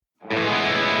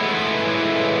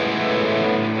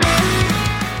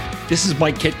This is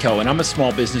Mike Kitko, and I'm a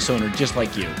small business owner just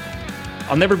like you.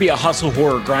 I'll never be a hustle,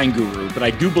 horror, grind guru, but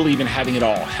I do believe in having it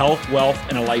all: health, wealth,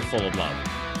 and a life full of love.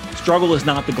 Struggle is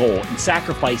not the goal, and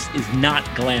sacrifice is not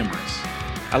glamorous.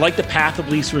 I like the path of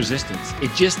least resistance.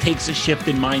 It just takes a shift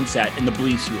in mindset and the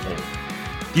beliefs you hold.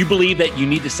 Do you believe that you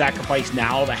need to sacrifice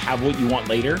now to have what you want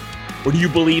later? Or do you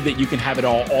believe that you can have it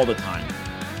all the time?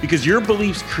 Because your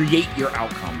beliefs create your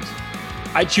outcomes.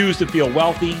 I choose to feel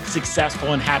wealthy,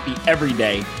 successful, and happy every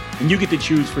day, and you get to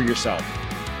choose for yourself.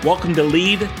 Welcome to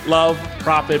Lead, Love,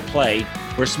 Profit, Play,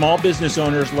 where small business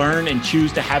owners learn and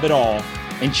choose to have it all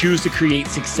and choose to create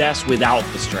success without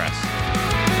the stress.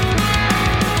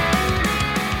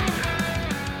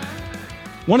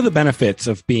 One of the benefits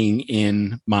of being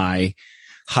in my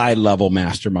high-level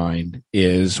mastermind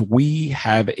is we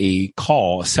have a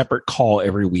separate call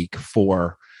every week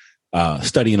for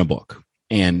studying a book.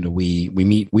 And we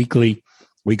meet weekly.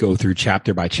 We go through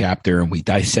chapter by chapter and we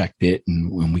dissect it, and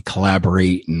when we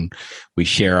collaborate and we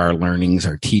share our learnings,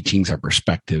 our teachings, our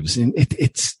perspectives. And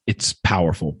it's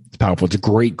powerful. It's powerful. It's a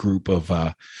great group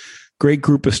of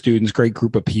students, great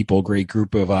group of people, great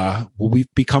group of, we've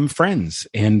become friends,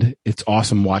 and it's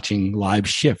awesome watching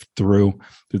lives shift through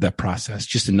that process.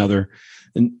 Just another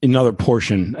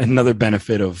portion, another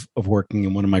benefit of working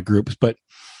in one of my groups. But,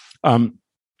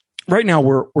 right now,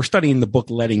 we're studying the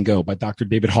book Letting Go by Dr.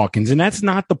 David Hawkins, and that's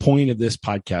not the point of this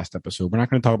podcast episode. We're not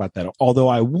going to talk about that, although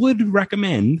I would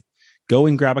recommend go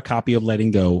and grab a copy of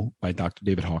Letting Go by Dr.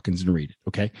 David Hawkins and read it,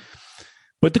 okay?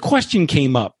 But the question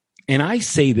came up, and I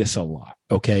say this a lot,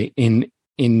 okay, in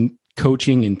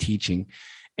coaching and teaching,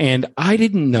 and I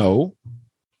didn't know,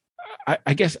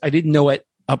 I guess I didn't know it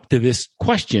up to this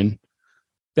question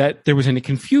that there was any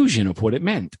confusion of what it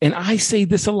meant. And I say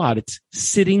this a lot. It's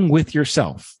sitting with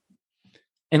yourself.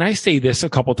 And I say this a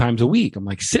couple times a week. I'm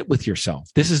like, sit with yourself.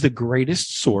 This is the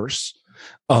greatest source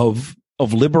of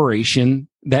liberation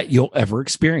that you'll ever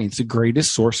experience, the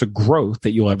greatest source of growth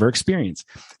that you'll ever experience.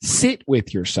 Sit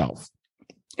with yourself.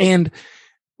 And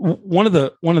one of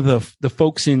the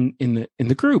folks in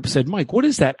the group said, Mike, what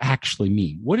does that actually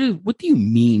mean? What do you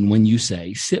mean when you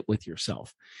say sit with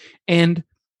yourself? And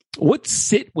what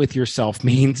sit with yourself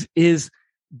means is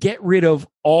get rid of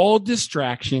all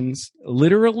distractions,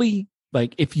 literally.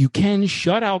 Like, if you can,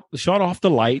 shut off the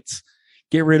lights,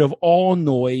 get rid of all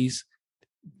noise,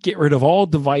 get rid of all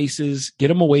devices, get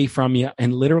them away from you,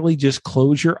 and literally just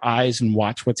close your eyes and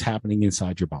watch what's happening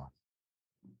inside your body.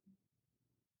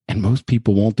 And most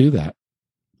people won't do that.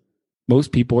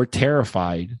 Most people are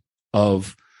terrified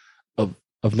of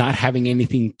not having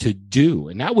anything to do.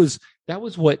 And that was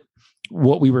what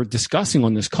we were discussing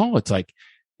on this call. It's like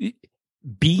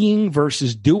being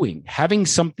versus doing, having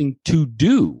something to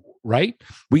do. Right?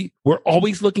 We're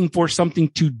always looking for something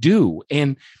to do.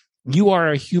 And you are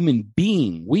a human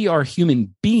being. We are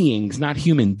human beings, not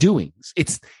human doings.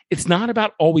 It's not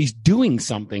about always doing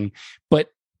something, but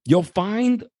you'll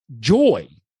find joy,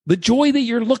 the joy that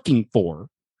you're looking for,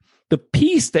 the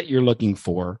peace that you're looking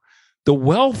for, the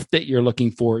wealth that you're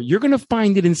looking for. You're going to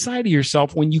find it inside of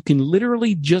yourself when you can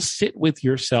literally just sit with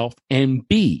yourself and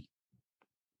be.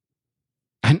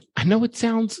 And I know it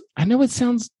sounds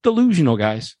delusional,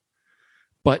 guys.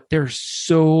 But there's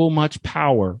so much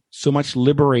power, so much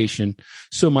liberation,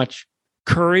 so much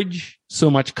courage,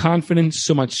 so much confidence,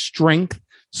 so much strength,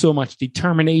 so much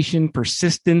determination,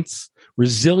 persistence,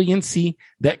 resiliency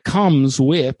that comes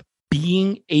with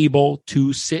being able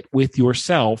to sit with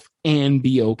yourself and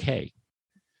be okay.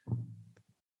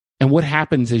 And what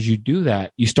happens as you do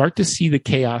that, you start to see the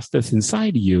chaos that's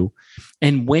inside of you.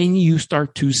 And when you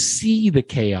start to see the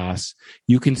chaos,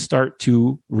 you can start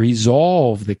to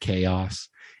resolve the chaos.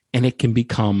 And it can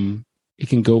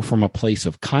go from a place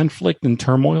of conflict and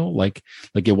turmoil, like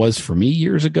it was for me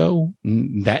years ago.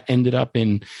 That ended up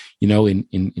in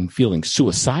feeling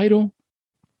suicidal.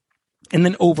 And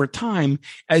then over time,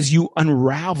 as you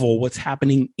unravel what's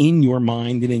happening in your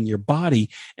mind and in your body,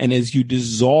 and as you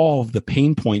dissolve the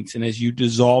pain points, and as you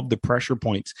dissolve the pressure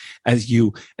points, as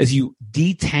you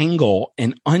detangle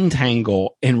and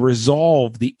untangle and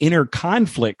resolve the inner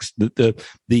conflicts, the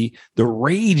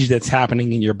rage that's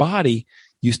happening in your body,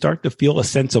 you start to feel a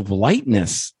sense of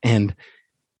lightness and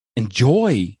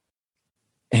joy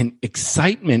and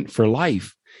excitement for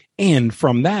life. And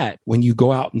from that, when you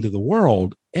go out into the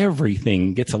world,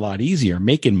 everything gets a lot easier.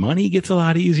 Making money gets a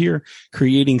lot easier.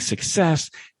 Creating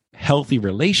success, healthy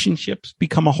relationships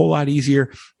become a whole lot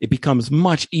easier. It becomes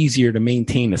much easier to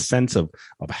maintain a sense of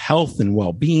health and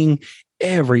well-being.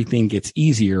 Everything gets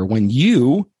easier when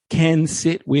you can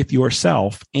sit with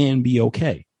yourself and be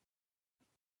okay.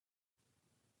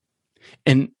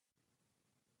 And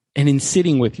in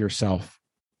sitting with yourself,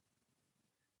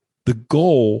 The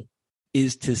goal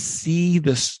is to see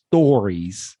the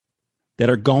stories that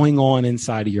are going on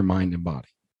inside of your mind and body.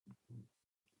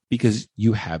 Because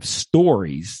you have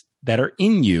stories that are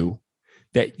in you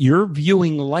that you're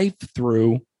viewing life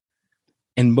through,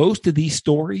 and most of these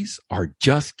stories are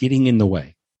just getting in the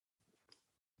way.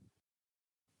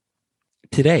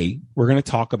 Today, we're going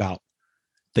to talk about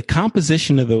the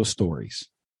composition of those stories,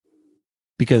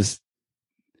 because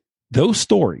those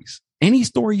stories, any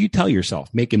story you tell yourself,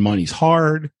 making money's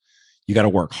hard, you got to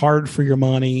work hard for your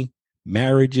money,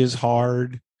 marriage is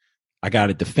hard, I got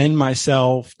to defend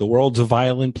myself, the world's a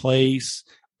violent place.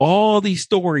 All these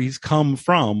stories come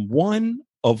from one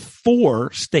of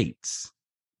 4 states.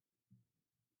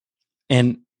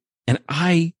 And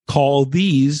I call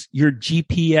these your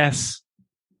GPS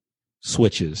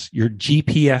switches, your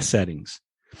GPS settings.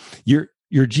 Your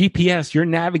GPS, your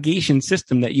navigation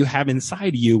system that you have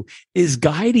inside of you, is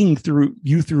guiding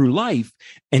you through life.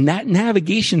 And that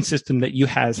navigation system that you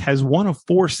has one of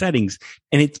 4 settings.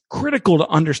 And it's critical to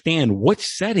understand which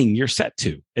setting you're set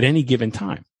to at any given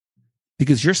time,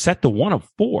 because you're set to one of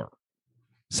 4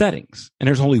 settings. And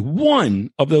there's only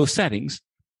one of those settings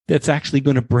that's actually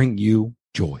going to bring you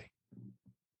joy.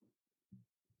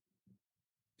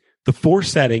 The 4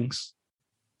 settings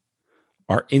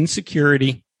are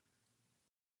insecurity,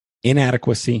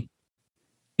 inadequacy,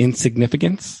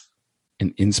 insignificance,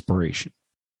 and inspiration.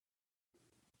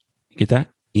 You get that?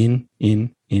 In.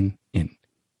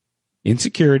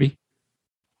 Insecurity,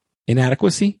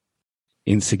 inadequacy,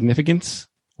 insignificance,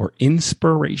 or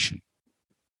inspiration.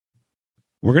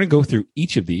 We're going to go through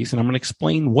each of these, and I'm going to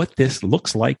explain what this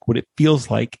looks like, what it feels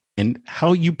like, and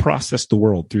how you process the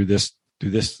world through this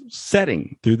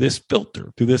setting, through this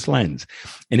filter, through this lens.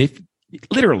 And if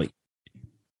literally,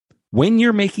 when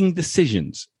you're making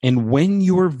decisions and when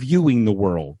you're viewing the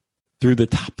world through the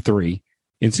top 3,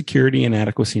 insecurity,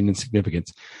 inadequacy, and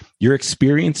insignificance, you're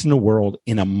experiencing the world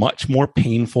in a much more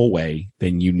painful way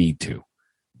than you need to.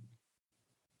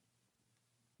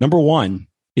 Number 1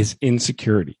 is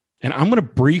insecurity. And I'm going to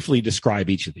briefly describe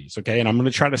each of these, okay? And I'm going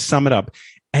to try to sum it up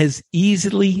as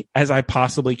easily as I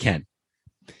possibly can.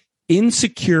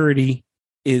 Insecurity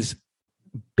is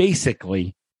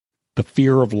basically the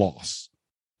fear of loss.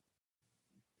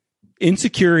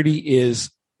 Insecurity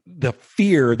is the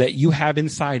fear that you have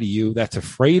inside of you that's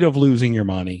afraid of losing your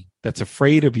money, that's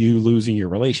afraid of you losing your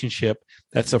relationship,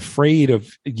 that's afraid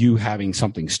of you having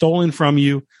something stolen from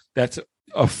you, that's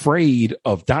afraid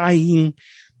of dying,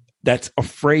 that's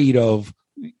afraid of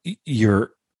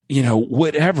your,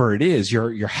 whatever it is,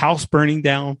 your house burning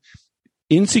down.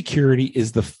 Insecurity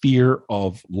is the fear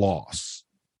of loss.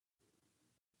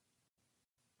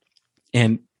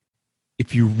 And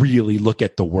if you really look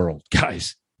at the world,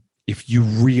 guys, if you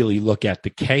really look at the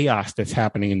chaos that's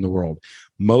happening in the world,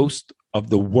 most of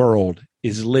the world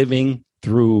is living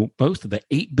through, most of the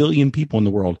 8 billion people in the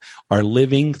world are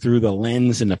living through the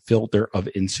lens and the filter of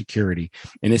insecurity.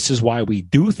 And this is why we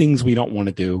do things we don't want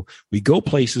to do. We go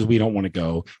places we don't want to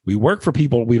go. We work for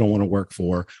people we don't want to work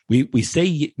for. We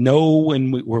say no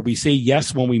where we say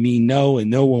yes when we mean no, and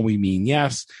no when we mean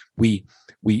yes. We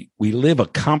live a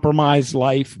compromised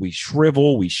life. We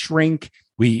shrivel, we shrink,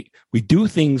 we do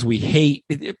things we hate.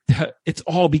 It's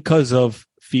all because of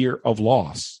fear of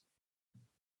loss.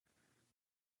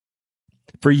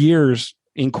 For years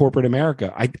in corporate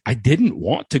America, I didn't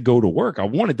want to go to work. I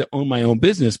wanted to own my own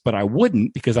business, but I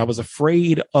wouldn't because I was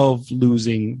afraid of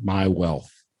losing my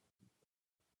wealth.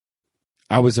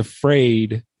 I was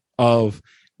afraid of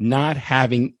not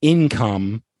having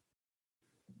income,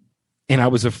 and I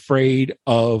was afraid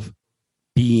of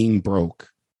being broke.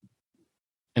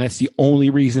 And that's the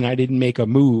only reason I didn't make a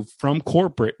move from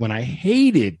corporate when I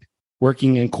hated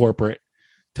working in corporate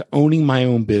to owning my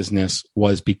own business,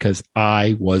 was because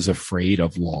I was afraid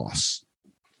of loss.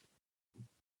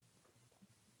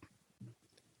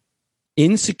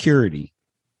 Insecurity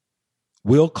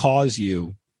will cause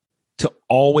you to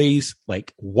always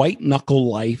white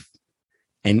knuckle life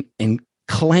and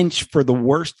clench for the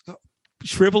worst,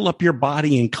 shrivel up your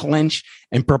body and clench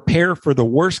and prepare for the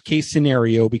worst case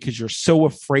scenario because you're so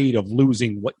afraid of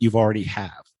losing what you've already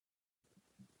have.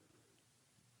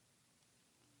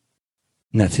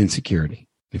 And that's insecurity.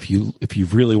 If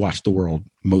you've really watched the world,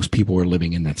 most people are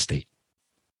living in that state.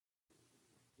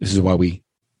 This is why we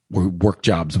work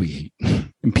jobs we hate.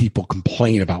 And people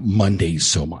complain about Mondays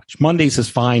so much. Mondays is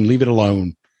fine. Leave it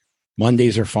alone.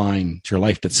 Mondays are fine. It's your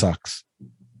life that sucks.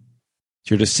 It's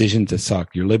your decisions that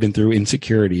suck. You're living through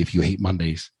insecurity if you hate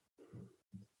Mondays.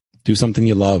 Do something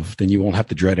you love, then you won't have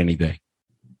to dread any day.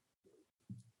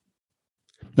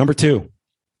 Number 2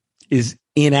 is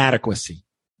inadequacy.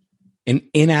 And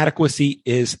inadequacy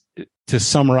is to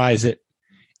summarize it,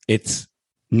 it's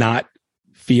not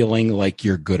feeling like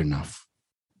you're good enough,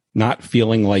 not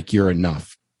feeling like you're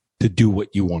enough to do what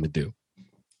you want to do.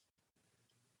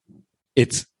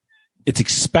 It's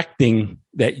expecting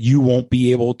that you won't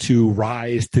be able to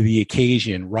rise to the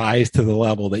occasion, rise to the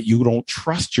level, that you don't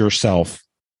trust yourself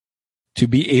to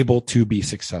be able to be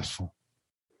successful.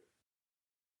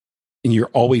 And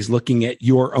you're always looking at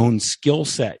your own skill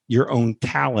set, your own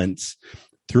talents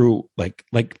through like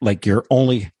you're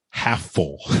only half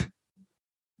full.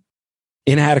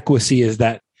 Inadequacy is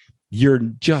that you're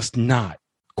just not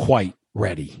quite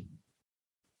ready.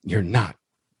 You're not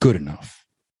good enough.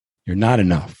 You're not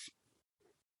enough.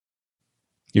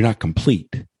 You're not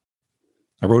complete.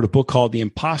 I wrote a book called The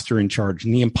Imposter in Charge,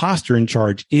 and the imposter in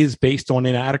charge is based on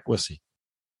inadequacy.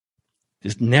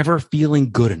 Just never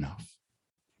feeling good enough.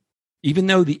 Even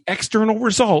though the external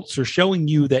results are showing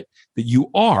you that you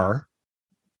are,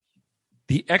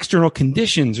 the external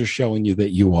conditions are showing you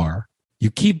that you are.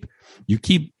 You keep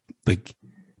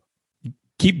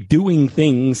doing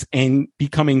things and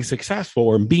becoming successful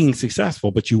or being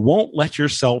successful, but you won't let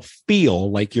yourself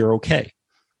feel like you're okay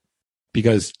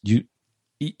because you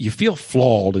feel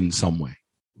flawed in some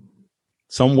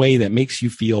way that makes you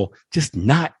feel just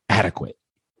not adequate.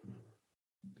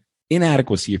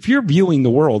 Inadequacy. If you're viewing the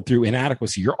world through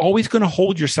inadequacy, you're always going to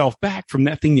hold yourself back from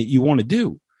that thing that you want to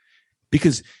do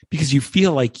because you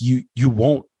feel like you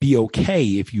won't be okay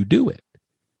if you do it.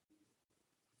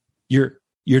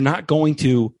 You're not going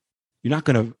to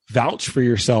vouch for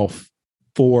yourself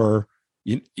for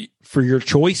your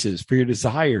choices, for your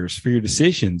desires, for your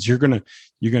decisions. You're going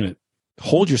to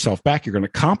hold yourself back. You're going to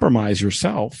compromise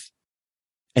yourself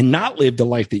and not live the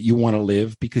life that you want to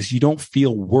live because you don't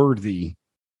feel worthy.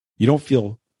 You don't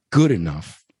feel good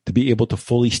enough to be able to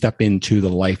fully step into the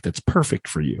life that's perfect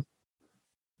for you.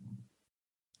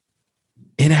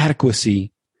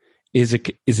 Inadequacy is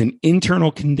an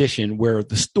internal condition where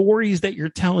the stories that you're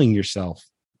telling yourself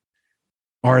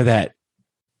are that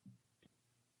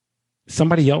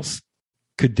somebody else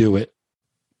could do it,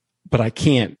 but I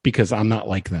can't because I'm not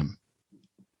like them.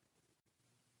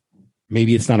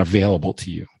 Maybe it's not available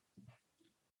to you.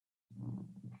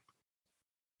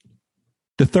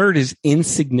 The third is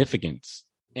insignificance.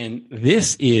 And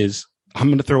this is, I'm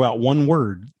going to throw out one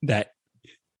word that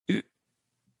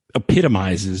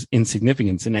epitomizes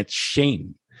insignificance, and that's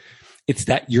shame. It's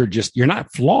that you're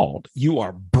not flawed. You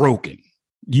are broken.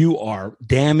 You are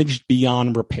damaged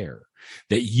beyond repair,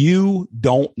 that you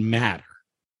don't matter.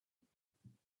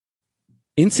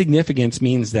 Insignificance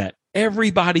means that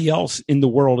everybody else in the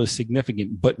world is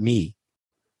significant but me.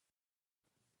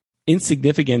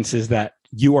 Insignificance is that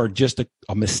you are just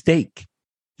a mistake.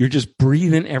 You're just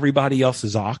breathing everybody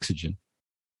else's oxygen.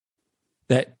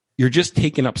 That you're just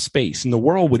taking up space, and the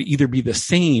world would either be the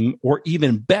same or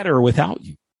even better without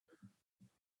you.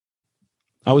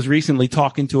 I was recently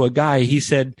talking to a guy. He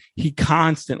said he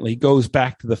constantly goes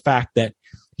back to the fact that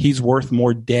he's worth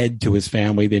more dead to his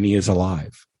family than he is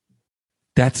alive.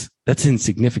 That's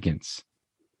insignificance.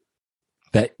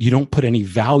 That you don't put any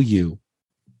value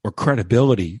or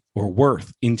credibility or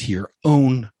worth into your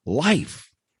own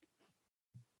life.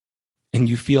 And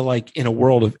you feel like in a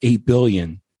world of 8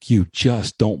 billion, you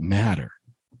just don't matter.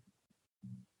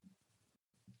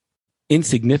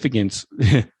 Insignificance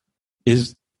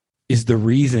is the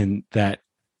reason that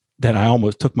I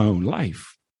almost took my own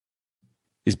life,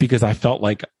 is because I felt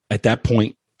like at that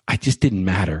point, I just didn't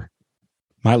matter.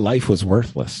 My life was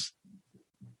worthless.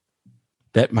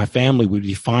 That my family would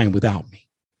be fine without me.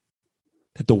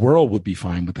 That the world would be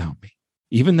fine without me.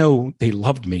 Even though they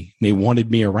loved me, they wanted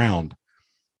me around.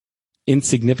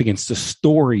 Insignificance, the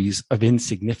stories of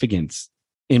insignificance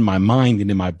in my mind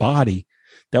and in my body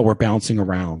that were bouncing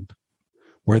around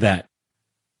were that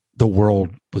the world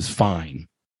was fine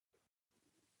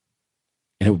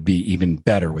and it would be even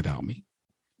better without me.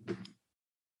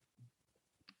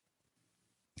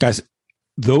 Guys,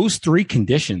 those three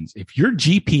conditions, if your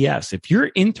GPS, if your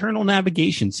internal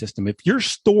navigation system, if your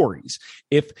stories,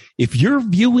 if you're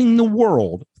viewing the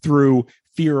world through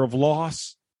fear of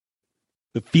loss,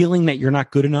 the feeling that you're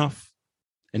not good enough,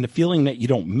 and the feeling that you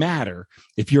don't matter,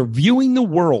 if you're viewing the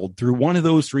world through one of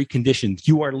those three conditions,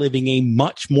 you are living a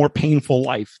much more painful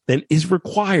life than is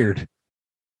required.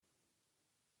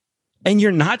 And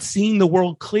you're not seeing the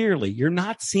world clearly. You're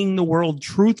not seeing the world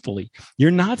truthfully.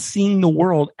 You're not seeing the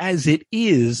world as it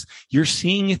is. You're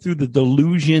seeing it through the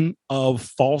delusion of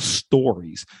false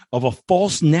stories, of a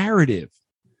false narrative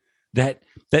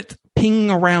that's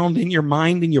pinging around in your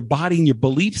mind and your body and your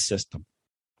belief system.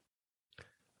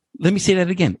 Let me say that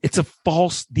again.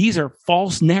 These are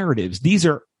false narratives. These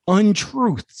are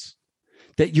untruths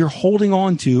that you're holding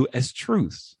on to as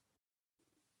truths.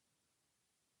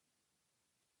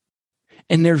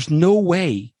 And there's no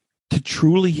way to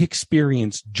truly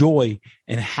experience joy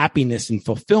and happiness and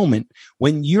fulfillment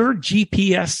when your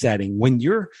GPS setting, when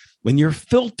your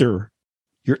filter,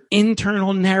 your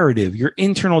internal narrative, your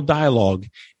internal dialogue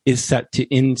is set to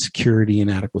insecurity,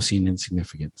 inadequacy, and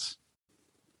insignificance.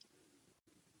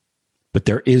 But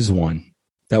there is one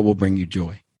that will bring you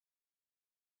joy.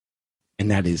 And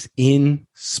that is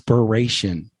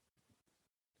inspiration.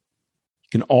 You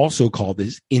can also call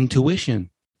this intuition.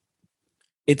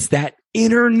 It's that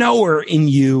inner knower in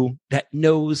you that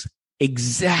knows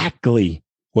exactly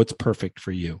what's perfect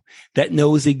for you, that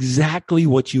knows exactly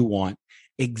what you want,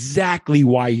 exactly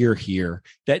why you're here,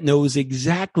 that knows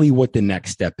exactly what the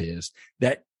next step is,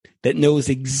 that knows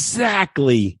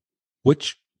exactly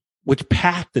which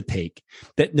path to take,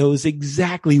 that knows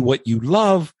exactly what you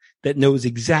love, that knows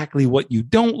exactly what you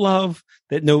don't love,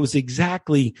 that knows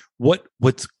exactly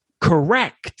what's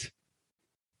correct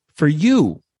for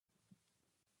you.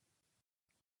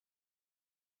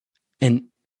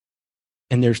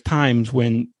 And there's times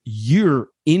when your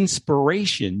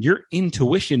inspiration, your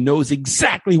intuition knows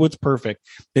exactly what's perfect.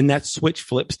 Then that switch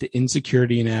flips to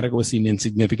insecurity, inadequacy, and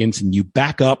insignificance. And you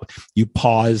back up, you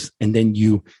pause, and then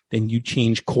you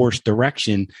change course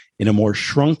direction in a more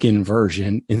shrunken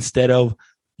version instead of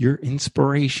your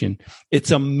inspiration.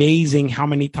 It's amazing how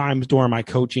many times during my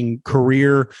coaching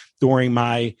career, during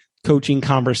my coaching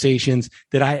conversations,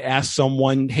 that I ask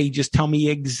someone, hey, just tell me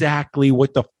exactly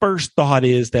what the first thought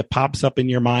is that pops up in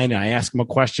your mind. And I ask them a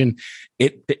question.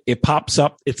 It pops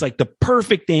up. It's like the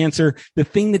perfect answer, the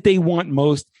thing that they want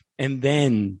most. And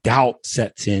then doubt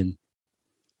sets in.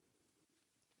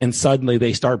 And suddenly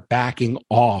they start backing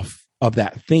off of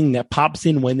that thing that pops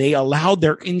in when they allowed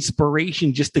their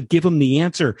inspiration just to give them the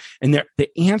answer. And the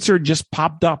answer just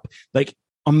popped up like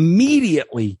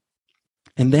immediately.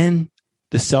 And then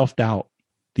the self-doubt,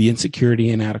 the insecurity,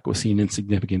 inadequacy, and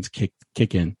insignificance kick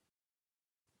in.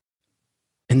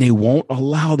 And they won't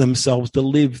allow themselves to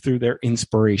live through their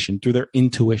inspiration, through their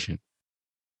intuition,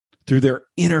 through their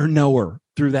inner knower,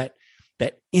 through that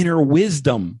inner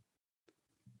wisdom,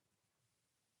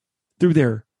 through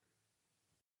their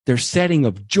setting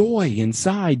of joy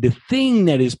inside, the thing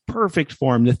that is perfect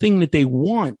for them, the thing that they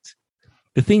want,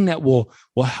 the thing that will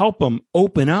help them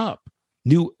open up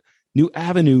new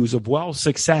avenues of wealth,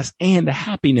 success, and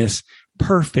happiness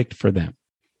perfect for them.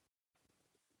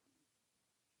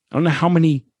 I don't know how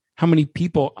many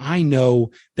people I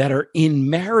know that are in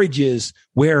marriages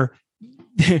where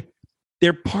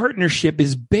their partnership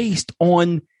is based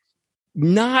on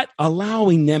not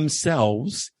allowing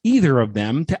themselves, either of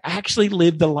them, to actually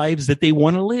live the lives that they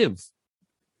want to live.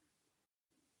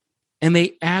 And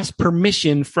they ask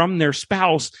permission from their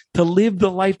spouse to live the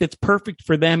life that's perfect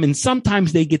for them. And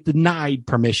sometimes they get denied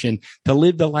permission to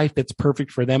live the life that's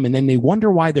perfect for them. And then they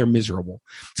wonder why they're miserable.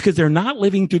 It's because they're not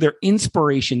living through their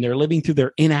inspiration. They're living through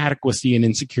their inadequacy and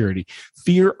insecurity.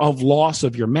 Fear of loss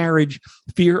of your marriage,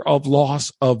 fear of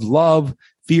loss of love,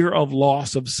 fear of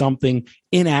loss of something,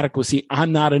 inadequacy.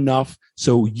 I'm not enough,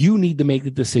 so you need to make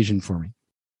the decision for me.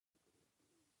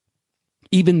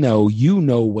 Even though you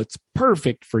know what's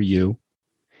perfect for you.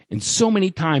 And so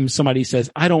many times somebody says,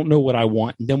 I don't know what I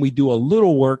want. And then we do a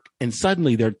little work and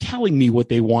suddenly they're telling me what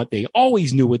they want. They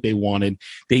always knew what they wanted.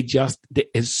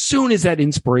 As soon as that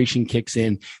inspiration kicks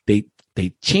in, they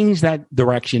change that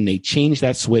direction. They change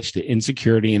that switch to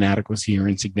insecurity, inadequacy, or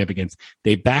insignificance.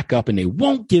 They back up and they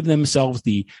won't give themselves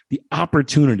the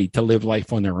opportunity to live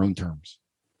life on their own terms,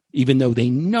 even though they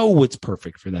know what's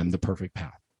perfect for them, the perfect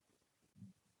path.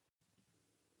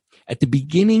 At the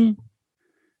beginning,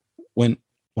 when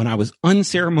I was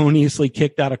unceremoniously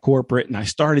kicked out of corporate and I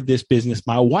started this business,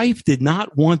 my wife did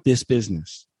not want this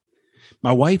business.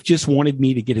 My wife just wanted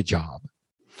me to get a job.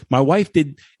 My wife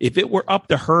did, if it were up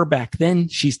to her back then,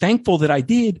 she's thankful that I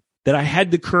did, that I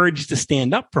had the courage to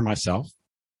stand up for myself.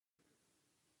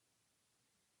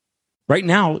 Right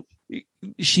now,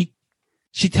 she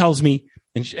tells me,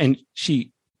 and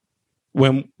she,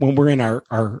 when we're in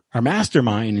our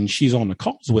mastermind and she's on the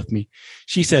calls with me,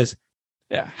 she says,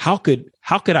 how could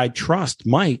I trust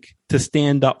Mike to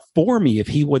stand up for me if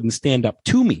he wouldn't stand up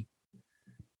to me?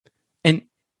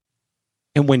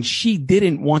 And when she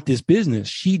didn't want this business,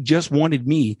 she just wanted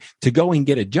me to go and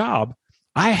get a job.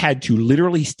 I had to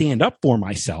literally stand up for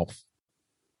myself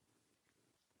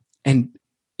and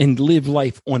live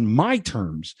life on my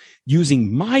terms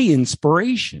using my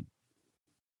inspiration,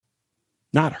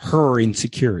 not her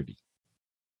insecurity.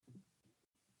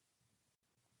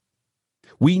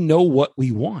 We know what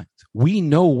we want. We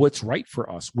know what's right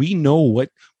for us. We know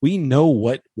what's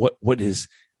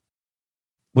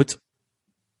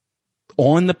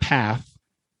on the path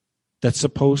that's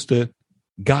supposed to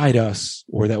guide us,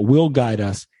 or that will guide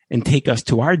us and take us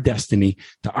to our destiny,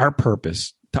 to our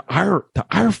purpose, to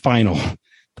our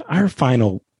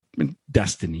final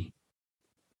destination.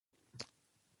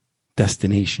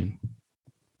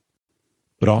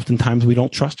 But oftentimes we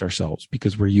don't trust ourselves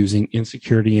because we're using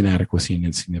insecurity, inadequacy, and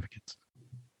insignificance.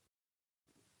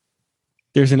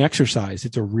 There's an exercise.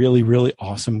 It's a really, really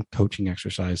awesome coaching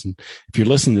exercise. And if you're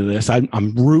listening to this,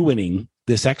 I'm ruining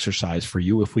this exercise for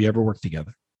you if we ever work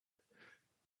together.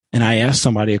 And I ask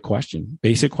somebody a question,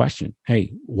 basic question.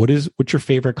 Hey, what's your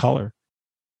favorite color?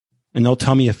 And they'll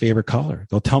tell me a favorite color.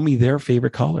 They'll tell me their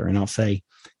favorite color. And I'll say,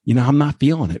 I'm not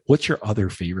feeling it. What's your other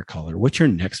favorite color? What's your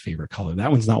next favorite color?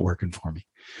 That one's not working for me.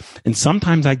 And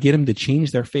sometimes I get them to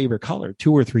change their favorite color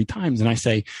 2 or 3 times. And I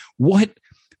say, what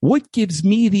gives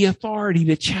me the authority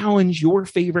to challenge your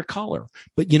favorite color?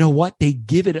 But you know what? They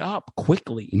give it up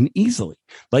quickly and easily.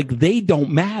 Like they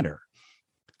don't matter.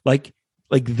 Like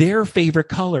their favorite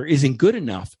color isn't good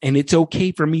enough, and it's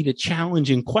okay for me to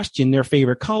challenge and question their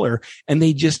favorite color. And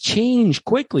they just change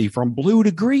quickly from blue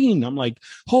to green. I'm like,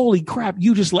 holy crap,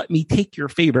 you just let me take your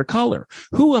favorite color.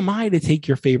 Who am I to take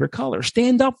your favorite color?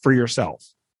 Stand up for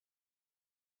yourself.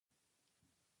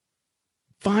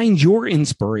 Find your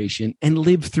inspiration and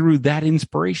live through that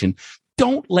inspiration.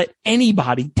 Don't let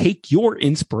anybody take your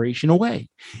inspiration away.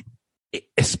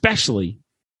 Especially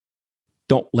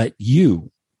don't let you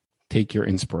take your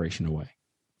inspiration away.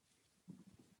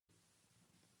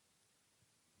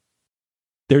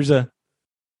 There's a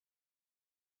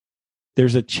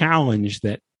challenge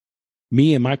that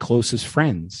me and my closest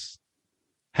friends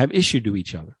have issued to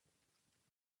each other.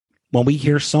 When we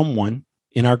hear someone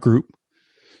in our group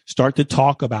start to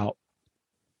talk about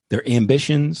their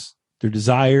ambitions, their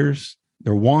desires,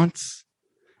 their wants,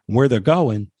 where they're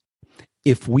going,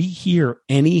 if we hear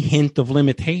any hint of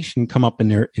limitation come up in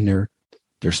their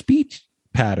speech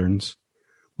patterns,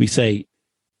 we say,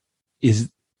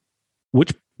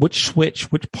 which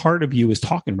part of you is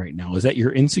talking right now? Is that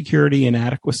your insecurity,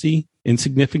 inadequacy,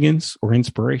 insignificance, or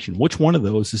inspiration? Which one of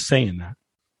those is saying that?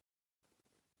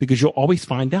 Because you'll always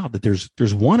find out that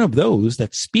there's one of those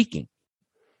that's speaking.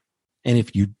 And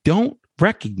if you don't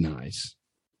recognize,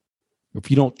 if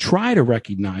you don't try to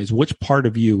recognize which part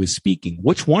of you is speaking,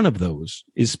 which one of those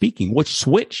is speaking, which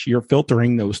switch you're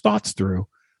filtering those thoughts through,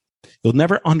 you'll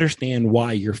never understand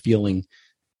why you're feeling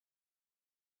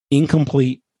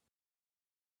incomplete,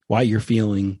 why you're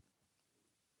feeling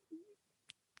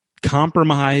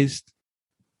compromised,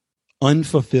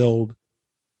 unfulfilled,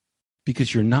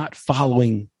 because you're not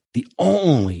following the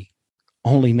only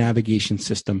navigation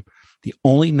system, the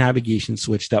only navigation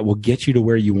switch that will get you to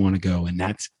where you want to go, and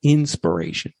that's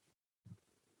inspiration.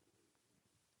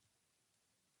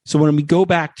 So when we go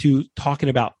back to talking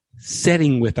about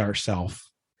setting with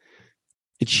ourselves,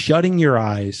 it's shutting your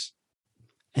eyes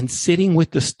and sitting with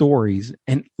the stories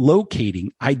and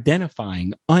locating,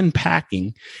 identifying,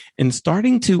 unpacking, and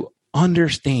starting to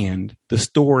understand the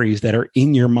stories that are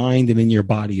in your mind and in your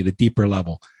body at a deeper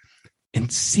level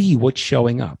and see what's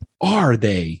showing up. Are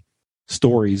they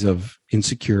stories of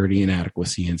insecurity,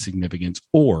 inadequacy, insignificance,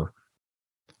 or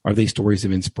are they stories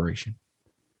of inspiration?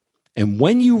 And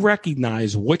when you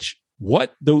recognize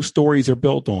what those stories are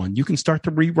built on, you can start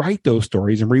to rewrite those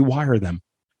stories and rewire them.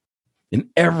 And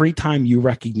every time you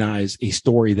recognize a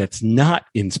story that's not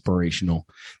inspirational,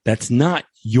 that's not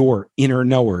your inner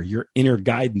knower, your inner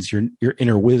guidance, your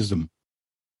inner wisdom,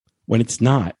 when it's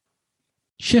not,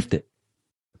 shift it,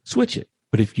 switch it.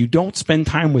 But if you don't spend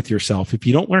time with yourself, if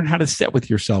you don't learn how to sit with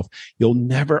yourself, you'll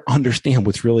never understand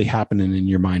what's really happening in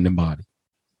your mind and body.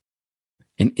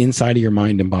 And inside of your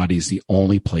mind and body is the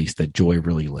only place that joy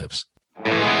really lives.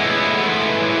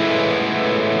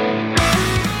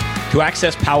 To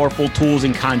access powerful tools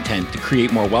and content to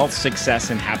create more wealth, success,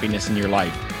 and happiness in your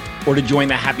life, or to join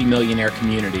the Happy Millionaire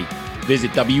community,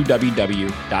 visit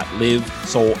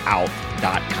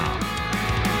www.livesoulout.com.